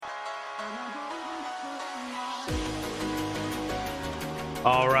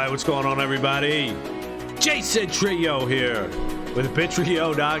All right, what's going on, everybody? Jason Trio here with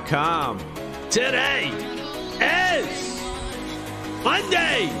Bitrio.com. Today is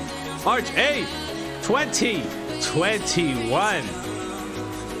Monday, March 8th, 2021.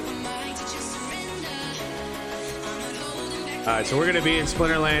 All right, so we're going to be in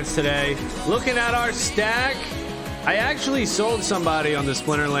Splinterlands today. Looking at our stack, I actually sold somebody on the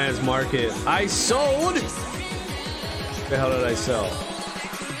Splinterlands market. I sold... What the hell did I sell?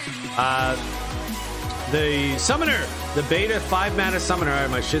 The Summoner. The beta 5-mana Summoner. All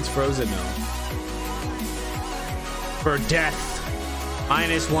right, my shit's frozen now. For death.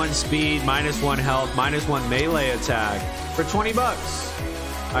 -1 speed, -1 health, -1 melee attack. For 20 bucks.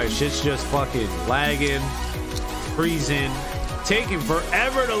 All right, shit's just fucking lagging, freezing, taking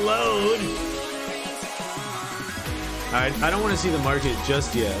forever to load. All right, I don't want to see the market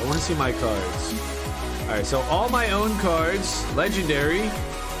just yet. I want to see my cards. All right, so all my own cards, legendary.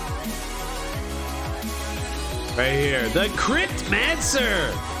 Right here, the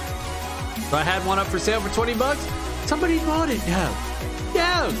Cryptmancer. So I had one up for sale for 20 bucks. Somebody bought it. No.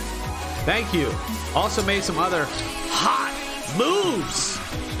 Thank you. Also made some other hot moves.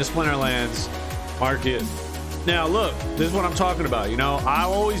 The Splinterlands market. Now look, this is what I'm talking about. You know, I've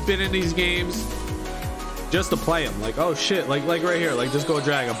always been in these games just to play them. Like, oh shit, like right here, like this Gold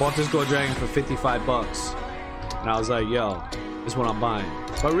Dragon. I bought this Gold Dragon for 55 bucks. And I was like, yo, this is what I'm buying.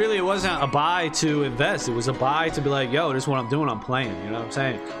 But really, it wasn't a buy to invest. It was a buy to be like, yo, this is what I'm doing. I'm playing. You know what I'm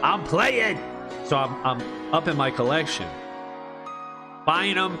saying? I'm playing. So I'm up in my collection.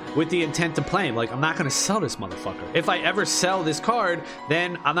 Buying them with the intent to play them. Like, I'm not going to sell this motherfucker. If I ever sell this card,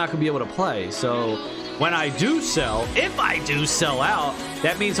 then I'm not going to be able to play. So when I do sell, if I do sell out,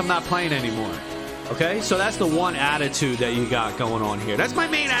 that means I'm not playing anymore. Okay? So that's the one attitude that you got going on here. That's my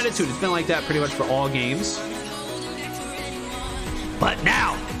main attitude. It's been like that pretty much for all games. But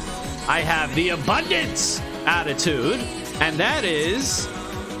now, I have the abundance attitude, and that is,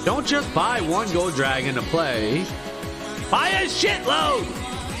 don't just buy one Gold Dragon to play, buy a shitload!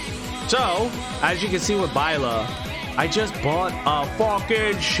 So, as you can see with Byla, I just bought a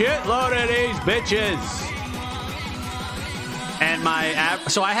fucking shitload of these bitches! And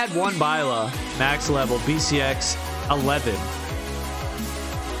so I had one Byla, max level, BCX 11.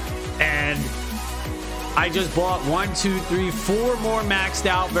 And I just bought 1, 2, 3, 4 more maxed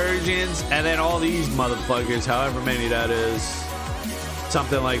out versions, and then all these motherfuckers, however many that is,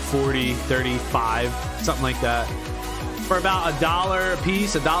 something like 40, 35, something like that, for about $1 a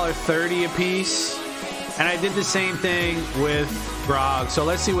piece, $1.30 a piece. And I did the same thing with Grog. So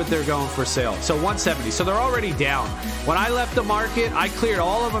let's see what they're going for sale. So 170. So they're already down. When I left the market, I cleared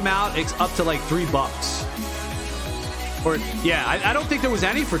all of them out. It's up to like $3. Or yeah, I don't think there was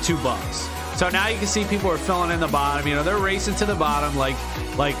any for $2. So now you can see people are filling in the bottom. You know, they're racing to the bottom like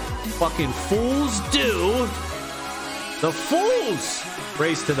fucking fools do. The fools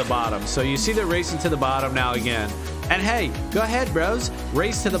race to the bottom. So you see they're racing to the bottom now again. And hey, go ahead, bros.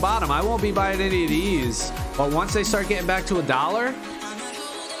 Race to the bottom. I won't be buying any of these. But once they start getting back to $1,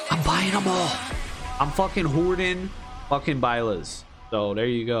 I'm buying them all. I'm fucking hoarding fucking Bylas. So there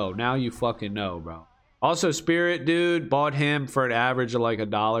you go. Now you fucking know, bro. Also, Spirit, dude, bought him for an average of like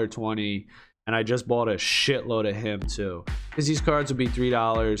 $1.20. And I just bought a shitload of him too, because these cards would be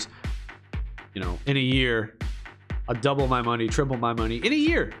 $3, you know, in a year. I'll double my money, triple my money in a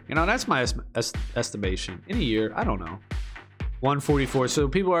year. You know, that's my estimation. In a year, I don't know. 144. So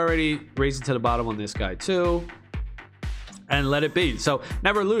people are already racing to the bottom on this guy too. And let it be. So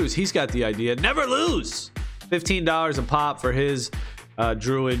never lose. He's got the idea. Never lose. $15 a pop for his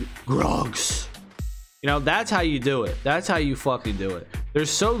Druid Grogs. You know, that's how you do it. That's how you fucking do it. There's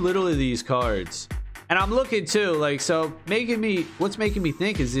so little of these cards. And I'm looking too, like, so what's making me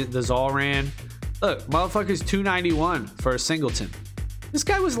think is the Zalran. Look, motherfucker's $2.91 for a singleton. This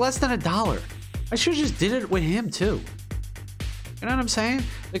guy was less than $1. I should have just did it with him too. You know what I'm saying?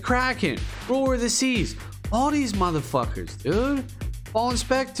 The Kraken, Roar of the Seas, all these motherfuckers, dude. Fallen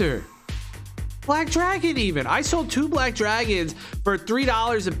Spectre. Black Dragon even. I sold 2 Black Dragons for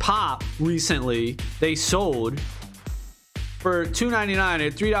 $3 a pop recently. They sold for $2.99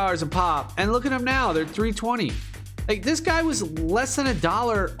 at $3 a pop. And look at them now. They're $3.20. Like, this guy was less than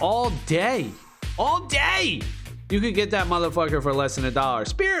 $1 all day. All day. You could get that motherfucker for less than $1.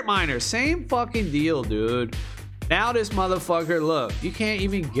 Spirit Miner, same fucking deal, dude. Now this motherfucker, look, you can't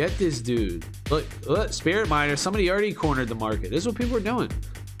even get this dude. Look, Spirit Miner, somebody already cornered the market. This is what people are doing.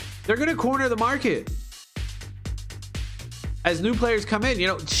 They're going to corner the market. As new players come in, you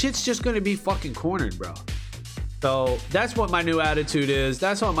know, shit's just going to be fucking cornered, bro. So that's what my new attitude is.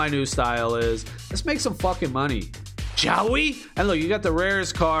 That's what my new style is. Let's make some fucking money. shall we? And look, you got the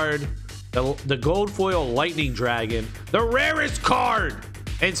rarest card, the gold foil lightning dragon, the rarest card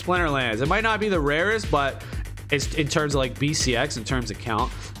in Splinterlands. It might not be the rarest, but it's in terms of like BCX, in terms of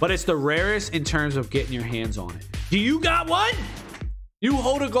count, but it's the rarest in terms of getting your hands on it. Do you got one? You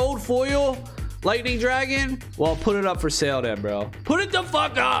hold a gold foil lightning dragon? Well, put it up for sale then, bro. Put it the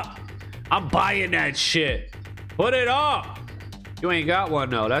fuck up. I'm buying that shit. Put it up. You ain't got one,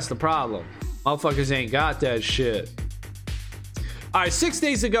 though. That's the problem. Motherfuckers ain't got that shit. All right, 6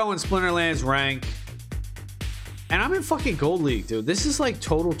 days ago in Splinterlands rank. And I'm in fucking Gold League, dude. This is like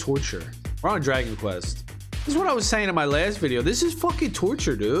total torture. We're on Dragon Quest. This is what I was saying in my last video. This is fucking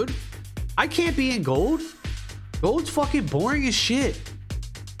torture, dude. I can't be in gold. Gold's fucking boring as shit.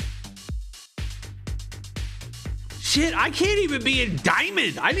 Shit, I can't even be in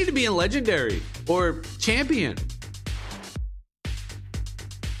diamond. I need to be in legendary or champion.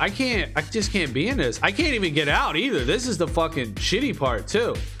 I just can't be in this. I can't even get out either. This is the fucking shitty part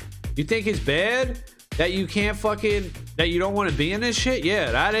too. You think it's bad that you can't fucking, that you don't want to be in this shit?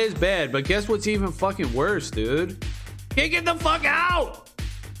 Yeah, that is bad. But guess what's even fucking worse, dude? Can't get the fuck out.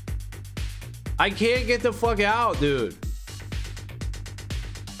 I can't get the fuck out, dude.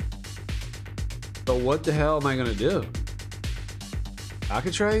 So what the hell am I gonna do?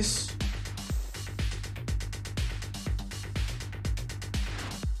 Cockatrice?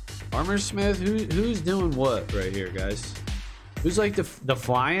 Armor Smith? Who's doing what right here, guys? Who's like the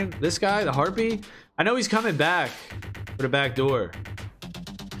flying? This guy, the harpy? I know he's coming back for the back door.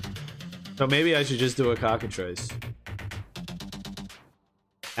 So maybe I should just do a cockatrice.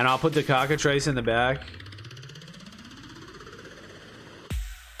 And I'll put the cockatrice in the back.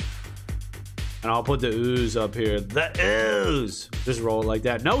 And I'll put the ooze up here. The ooze! Just roll it like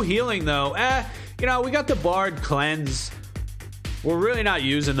that. No healing, though. You know, we got the Bard cleanse. We're really not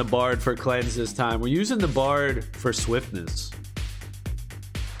using the Bard for cleanse this time. We're using the Bard for swiftness.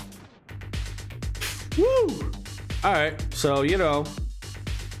 Woo! Alright, so, you know,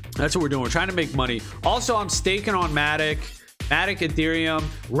 that's what we're doing. We're trying to make money. Also, I'm staking on Matic. Matic Ethereum,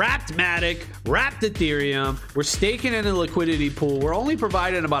 wrapped Matic, wrapped Ethereum. We're staking in a liquidity pool. We're only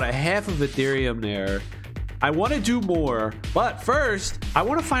providing about a half of Ethereum there. I want to do more, but first, I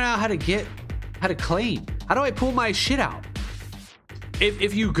want to find out how to claim. How do I pull my shit out?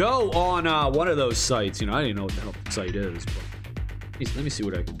 If you go on one of those sites, you know, I didn't know what the hell the site is, but let me see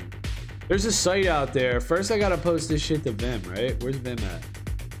what I can do. There's a site out there. First, I got to post this shit to Vim, right? Where's Vim at?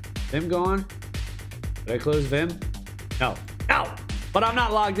 Vim gone? Did I close Vim? No. No, but I'm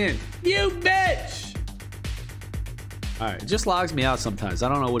not logged in. You bitch! Alright, it just logs me out sometimes. I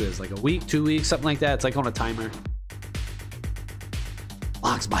don't know what it is. Like a week, 2 weeks, something like that. It's like on a timer.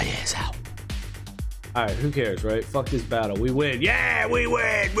 Logs my ass out. Alright, who cares, right? Fuck this battle. We win. Yeah, we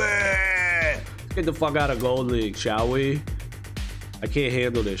win! Let's get the fuck out of Gold League, shall we? I can't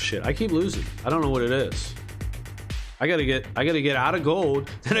handle this shit. I keep losing. I don't know what it is. I gotta get out of gold,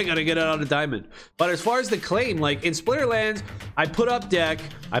 then I gotta get out of diamond. But as far as the claim, like in Splinterlands, I put up deck,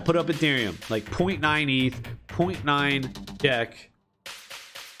 I put up Ethereum, like 0.9 ETH, 0.9 deck,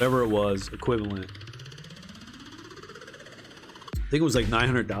 whatever it was, equivalent. I think it was like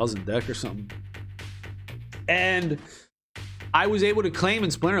 900,000 deck or something. And I was able to claim in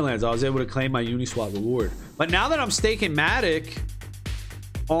Splinterlands, I was able to claim my Uniswap reward. But now that I'm staking Matic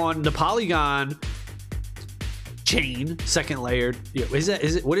on the Polygon chain, second layered, is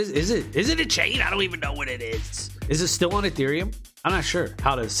it a chain? I don't even know what it is. Is it still on Ethereum? I'm not sure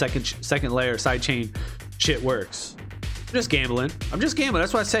how the second layer sidechain shit works. I'm just gambling.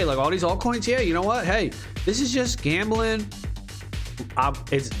 That's why I say, like, all these altcoins, yeah, you know what, hey, this is just gambling. I'm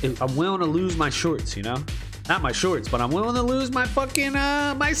willing to lose my shorts, you know, not my shorts, but I'm willing to lose my fucking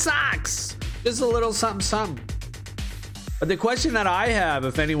my socks, just a little something. But the question that I have,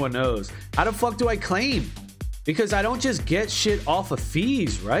 if anyone knows, how the fuck do I claim? Because I don't just get shit off of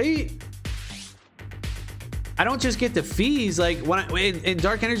fees, right? I don't just get the fees. Like when in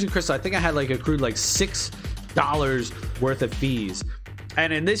Dark Energy Crystal, I think I had like accrued like $6 worth of fees.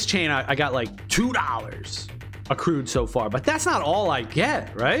 And in this chain, I got like $2 accrued so far. But that's not all I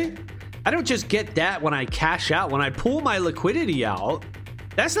get, right? I don't just get that when I cash out. When I pull my liquidity out,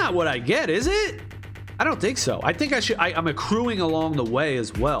 that's not what I get, is it? I don't think so. I think I'm accruing along the way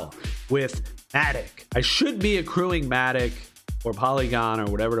as well with Matic. I should be accruing Matic or Polygon or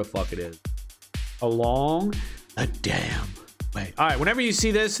whatever the fuck it is along a damn way. All right, whenever you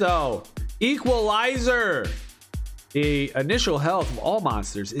see this though, Equalizer. The initial health of all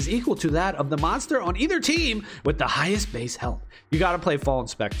monsters is equal to that of the monster on either team with the highest base health. You got to play Fallen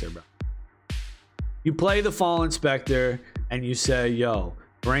Spectre, bro. You play the Fallen Spectre and you say, yo,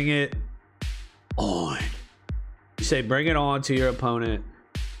 bring it on. You say bring it on to your opponent,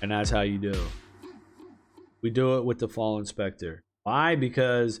 and that's how you do. We do it with the Fall Inspector. Why?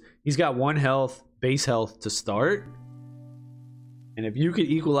 Because he's got 1 health, base health to start. And if you can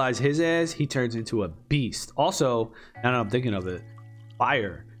equalize his ass, he turns into a beast. Also, now that I'm thinking of it,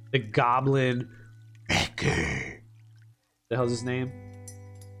 fire. The Goblin Wrecker. The hell's his name?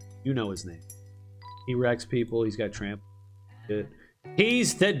 You know his name. He wrecks people. He's got tramp.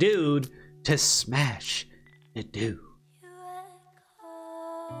 He's the dude to smash the dude.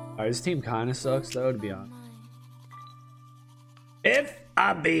 Alright, this team kind of sucks though, to be honest. If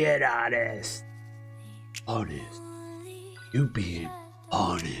I'm being honest. Honest. You being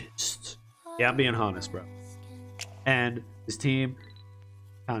honest. Yeah, I'm being honest, bro. And this team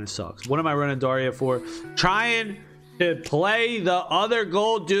kind of sucks. What am I running Daria for? Trying to play the other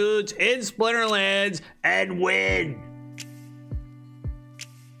gold dudes in Splinterlands and win.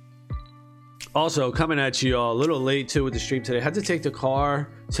 Also, coming at you all a little late too with the stream today. Had to take the car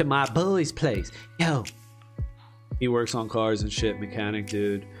to my boy's place. Yo, he works on cars and shit, mechanic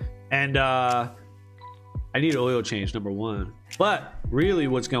dude. And I need oil change, number 1. But really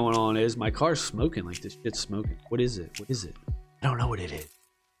what's going on is my car's smoking. Like, this shit's smoking. What is it? What is it? I don't know what it is,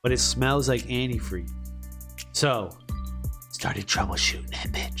 but it smells like antifreeze. So started troubleshooting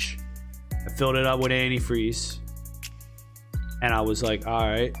that bitch. I filled it up with antifreeze, and I was like, all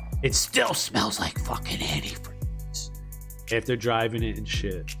right, it still smells like fucking antifreeze after driving it and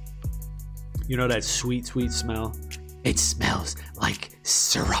shit. You know that sweet smell? It smells like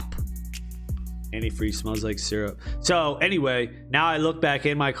syrup. Antifreeze smells like syrup. So anyway, now I look back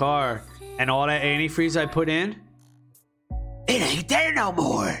in my car, and all that antifreeze I put in, it ain't there no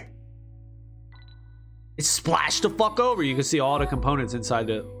more. It's splashed the fuck over. You can see all the components inside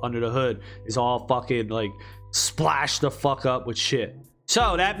under the hood is all fucking like splashed the fuck up with shit.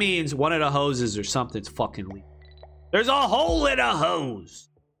 So that means one of the hoses or something's fucking leaking. There's a hole in a hose.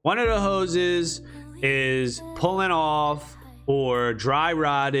 One of the hoses is pulling off or dry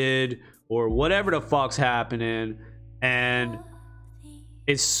rotted or whatever the fuck's happening, and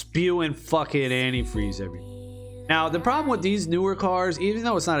it's spewing fucking antifreeze everywhere. Now, the problem with these newer cars, even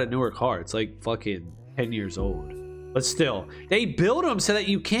though it's not a newer car, it's like fucking 10 years old. But still, they build them so that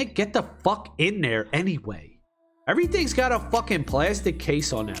you can't get the fuck in there anyway. Everything's got a fucking plastic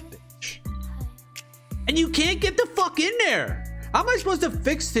case on that bitch. And you can't get the fuck in there. How am I supposed to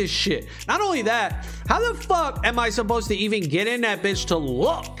fix this shit? Not only that, how the fuck am I supposed to even get in that bitch to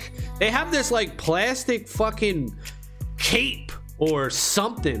look? They have this like plastic fucking cape or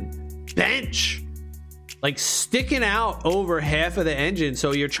something, bench, like sticking out over half of the engine.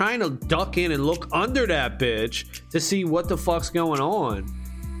 So you're trying to duck in and look under that bitch to see what the fuck's going on.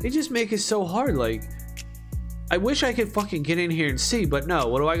 They just make it so hard. Like, I wish I could fucking get in here and see, but no.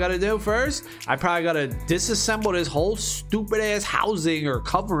 What do I gotta do first? I probably gotta disassemble this whole stupid ass housing or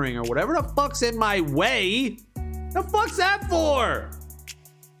covering or whatever the fuck's in my way. The fuck's that for?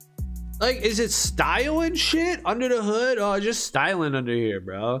 Like, is it styling shit under the hood? Oh, just styling under here,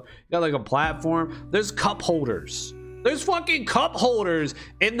 bro. Got like a platform. There's cup holders. There's fucking cup holders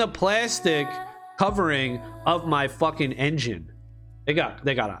in the plastic covering of my fucking engine. They got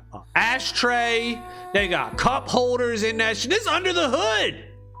a ashtray. They got cup holders in that shit. This is under the hood.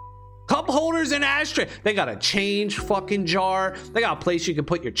 Cup holders and ashtray. They got a change fucking jar. They got a place you can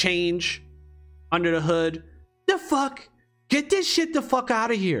put your change under the hood. The fuck? Get this shit the fuck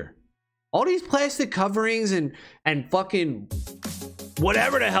out of here. All these plastic coverings and fucking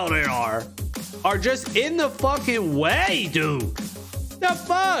whatever the hell they are just in the fucking way, dude. The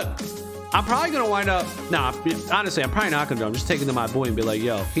fuck? I'm probably gonna wind up. Nah, honestly, I'm probably not gonna do it. I'm just taking to my boy and be like,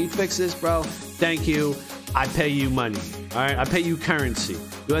 yo, can you fix this, bro? Thank you. I pay you money. All right, I pay you currency.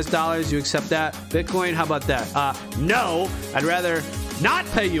 US dollars, you accept that? Bitcoin, how about that? No, I'd rather not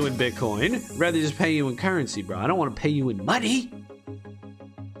pay you in Bitcoin. I'd rather just pay you in currency, bro. I don't want to pay you in money.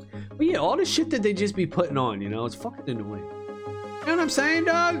 But yeah, all the shit that they just be putting on, you know, it's fucking annoying. You know what I'm saying,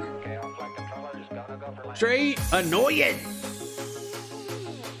 dog? Straight annoying.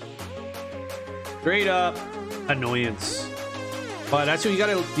 Straight up annoyance. But that's what you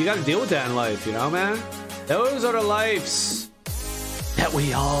gotta deal with that in life, you know, man? Those are the lives that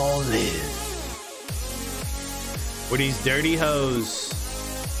we all live. With these dirty hoes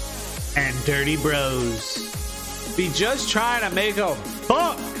and dirty bros be just trying to make a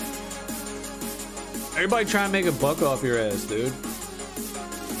buck. Everybody trying to make a buck off your ass, dude.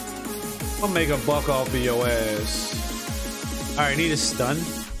 I'll make a buck off of your ass. Alright, I need a stun.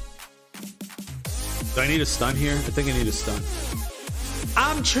 Do I need a stun here? I think I need a stun.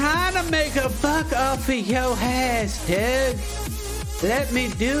 I'm trying to make a buck off of your ass, dude. Let me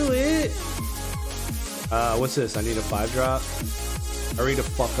do it. What's this? I need a 5-drop. Hurry the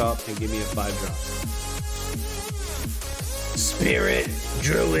fuck up and give me a 5-drop. Spirit,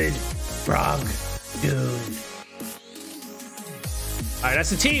 Druid, Frog, Dude. Alright, that's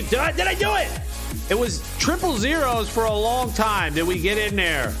the team. Did I do it? It was triple zeros for a long time. Did we get in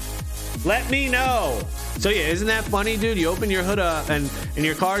there? Let me know. So yeah, isn't that funny, dude? You open your hood up and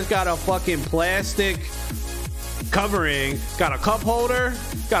your car's got a fucking plastic covering, got a cup holder,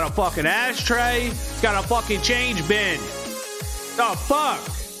 got a fucking ashtray, it's got a fucking change bin. The fuck?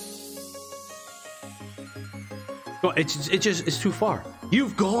 It's too far.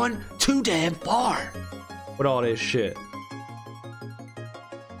 You've gone too damn far with all this shit.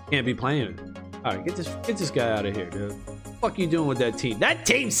 Can't be playing. All right, get this guy out of here, dude. What the fuck you doing with that team? That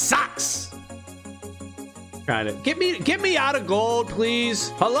team sucks. Trying to get me out of gold, please.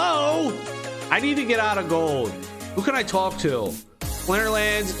 Hello, I need to get out of gold. Who can I talk to?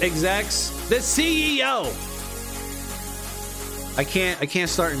 Splinterlands execs, the CEO. I can't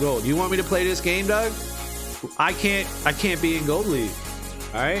start in gold. You want me to play this game, Doug? I can't be in gold league.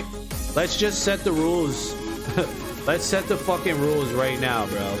 All right, let's just set the rules. Let's set the fucking rules right now,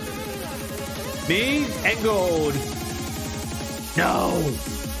 bro. Me and gold. No,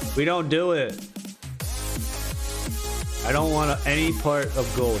 we don't do it. I don't want any part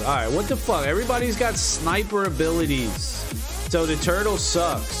of gold. All right, what the fuck? Everybody's got sniper abilities. So the turtle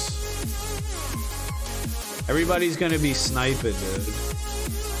sucks. Everybody's gonna be sniping, dude.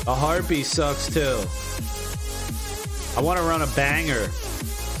 A harpy sucks too. I want to run a banger.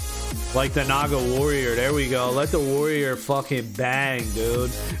 Like the Naga warrior. There we go. Let the warrior fucking bang,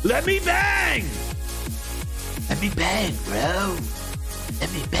 dude. Let me bang! Let me bang, bro.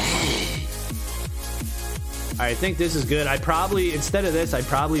 Let me bang. I think this is good. Instead of this, I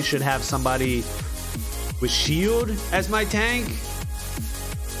probably should have somebody with shield as my tank.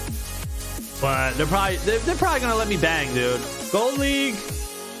 But they're probably gonna let me bang, dude. Gold League.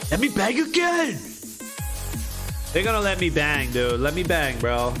 Let me bang again. They're gonna let me bang, dude. Let me bang,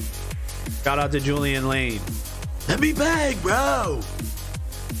 bro. Shout out to Julian Lane. Let me bang, bro.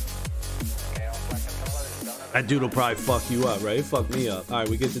 That dude will probably fuck you up, right? Fuck me up. All right,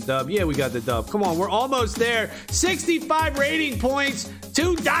 we get the dub. Yeah, we got the dub. Come on, we're almost there. 65 rating points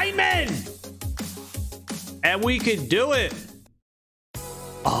to Diamond. And we could do it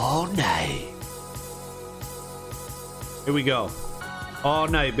all night. Here we go. All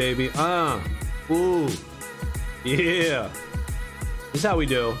night, baby. Ooh. Yeah. This is how we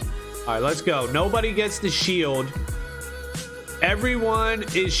do. All right, let's go. Nobody gets the shield. Everyone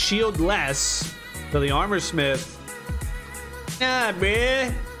is shieldless. So the armor smith. Nah,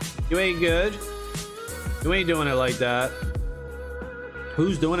 bruh. You ain't good. You ain't doing it like that.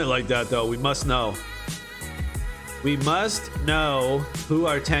 Who's doing it like that, though? We must know. We must know who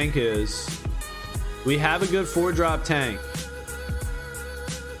our tank is. We have a good 4-drop tank.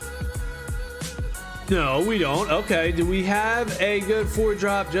 No, we don't. Okay, do we have a good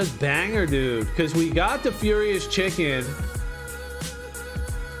 4-drop just banger, dude? Because we got the Furious Chicken.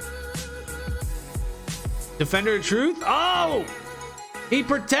 Defender of Truth? Oh! He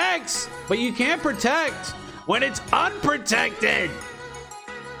protects! But you can't protect when it's unprotected!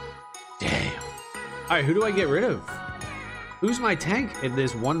 Damn. Alright, who do I get rid of? Who's my tank in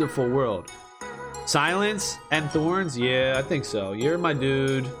this wonderful world? Silence and Thorns? Yeah, I think so. You're my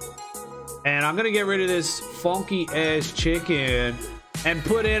dude. And I'm gonna get rid of this funky ass chicken and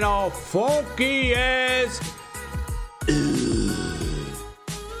put in all funky ass ooze.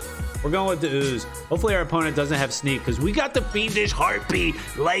 We're going with the ooze. Hopefully our opponent doesn't have sneak because we got the fiendish harpy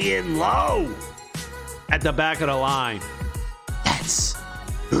laying low at the back of the line. That's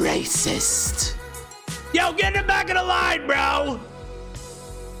racist. Yo, get in the back of the line, bro.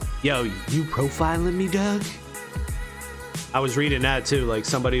 Yo, you profiling me, Doug? I was reading that too, like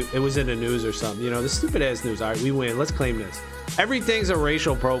somebody, it was in the news or something, you know, the stupid ass news. All right, we win. Let's claim this. Everything's a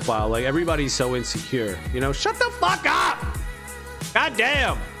racial profile. Like everybody's so insecure, you know, shut the fuck up. God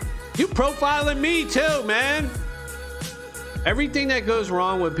damn. You profiling me too, man. Everything that goes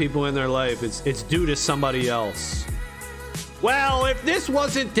wrong with people in their life, it's due to somebody else. Well, if this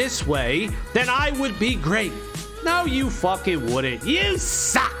wasn't this way, then I would be great. No, you fucking wouldn't. You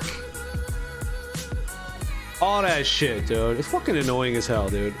suck. All that shit, dude. It's fucking annoying as hell,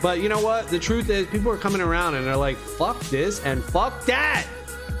 dude. But you know what? The truth is, people are coming around and they're like, fuck this and fuck that.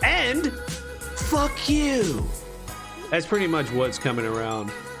 And fuck you. That's pretty much what's coming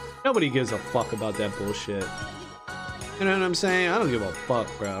around. Nobody gives a fuck about that bullshit. You know what I'm saying? I don't give a fuck,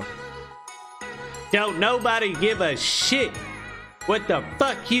 bro. Don't nobody give a shit. What the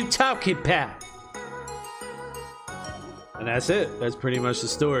fuck you talking about? And that's it. That's pretty much the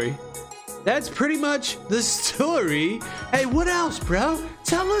story. That's pretty much the story. Hey, what else, bro?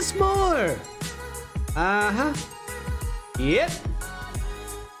 Tell us more. Uh-huh. Yep.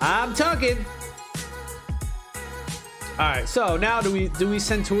 I'm talking. All right, so now do we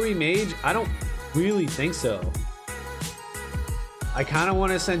Centauri Mage? I don't really think so. I kind of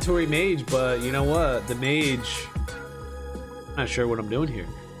want a Centauri Mage, but you know what? The Mage, I'm not sure what I'm doing here.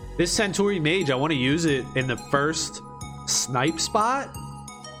 This Centauri Mage, I want to use it in the first snipe spot.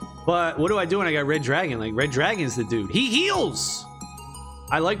 But what do I do when I got Red Dragon? Like, Red Dragon's the dude. He heals!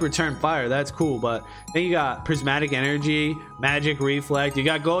 I like Return Fire. That's cool. But then you got Prismatic Energy, Magic Reflect. You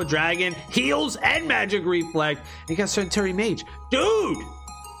got Gold Dragon, heals, and Magic Reflect. And you got Centauri Mage. Dude!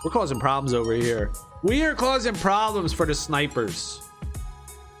 We're causing problems over here. We are causing problems for the snipers.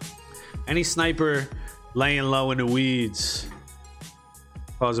 Any sniper laying low in the weeds,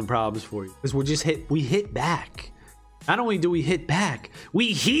 causing problems for you. Because we hit back. Not only do we hit back,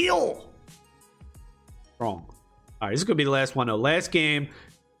 we heal. Wrong. All right, this is going to be the last one, though. Last game.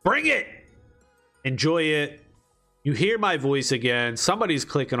 Bring it. Enjoy it. You hear my voice again. Somebody's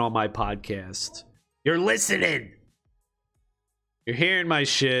clicking on my podcast. You're listening. You're hearing my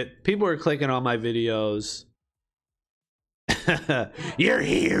shit. People are clicking on my videos. You're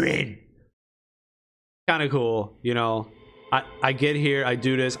hearing. Kind of cool, you know. I get here. I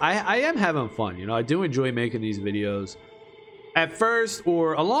do this. I am having fun, you know. I do enjoy making these videos. At first,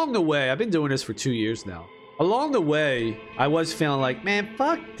 or along the way, I've been doing this for 2 years now. Along the way, I was feeling like, man,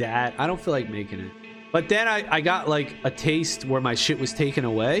 fuck that. I don't feel like making it. But then I got like a taste where my shit was taken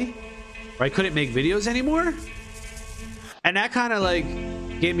away, where I couldn't make videos anymore. And that kind of like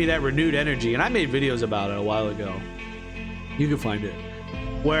gave me that renewed energy. And I made videos about it a while ago. You can find it.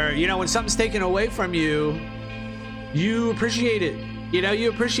 Where, you know, when something's taken away from you, you appreciate it. You know, you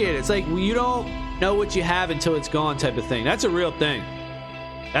appreciate it. It's like you don't know what you have until it's gone type of thing. That's a real thing.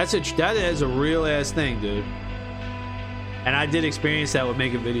 That is a real ass thing, dude. And I did experience that with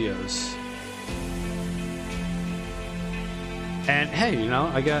making videos. And hey, you know,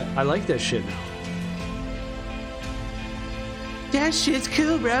 I like that shit now. That shit's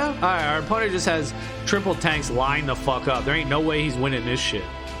cool, bro. All right, our opponent just has triple tanks lined the fuck up. There ain't no way he's winning this shit.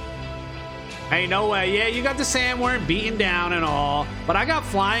 Ain't no way. Yeah, you got the sandworm beaten down and all, but I got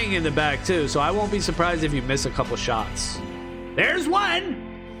flying in the back too, so I won't be surprised if you miss a couple shots. There's one.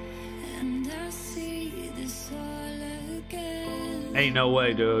 Ain't no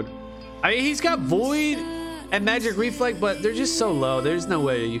way, dude. I mean, he's got Void and Magic Reflect, but they're just so low. There's no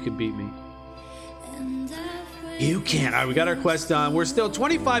way you can beat me. You can't. All right, we got our quest done. We're still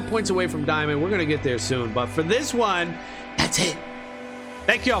 25 points away from Diamond. We're going to get there soon. But for this one, that's it.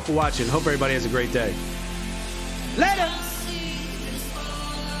 Thank you all for watching. Hope everybody has a great day. Later.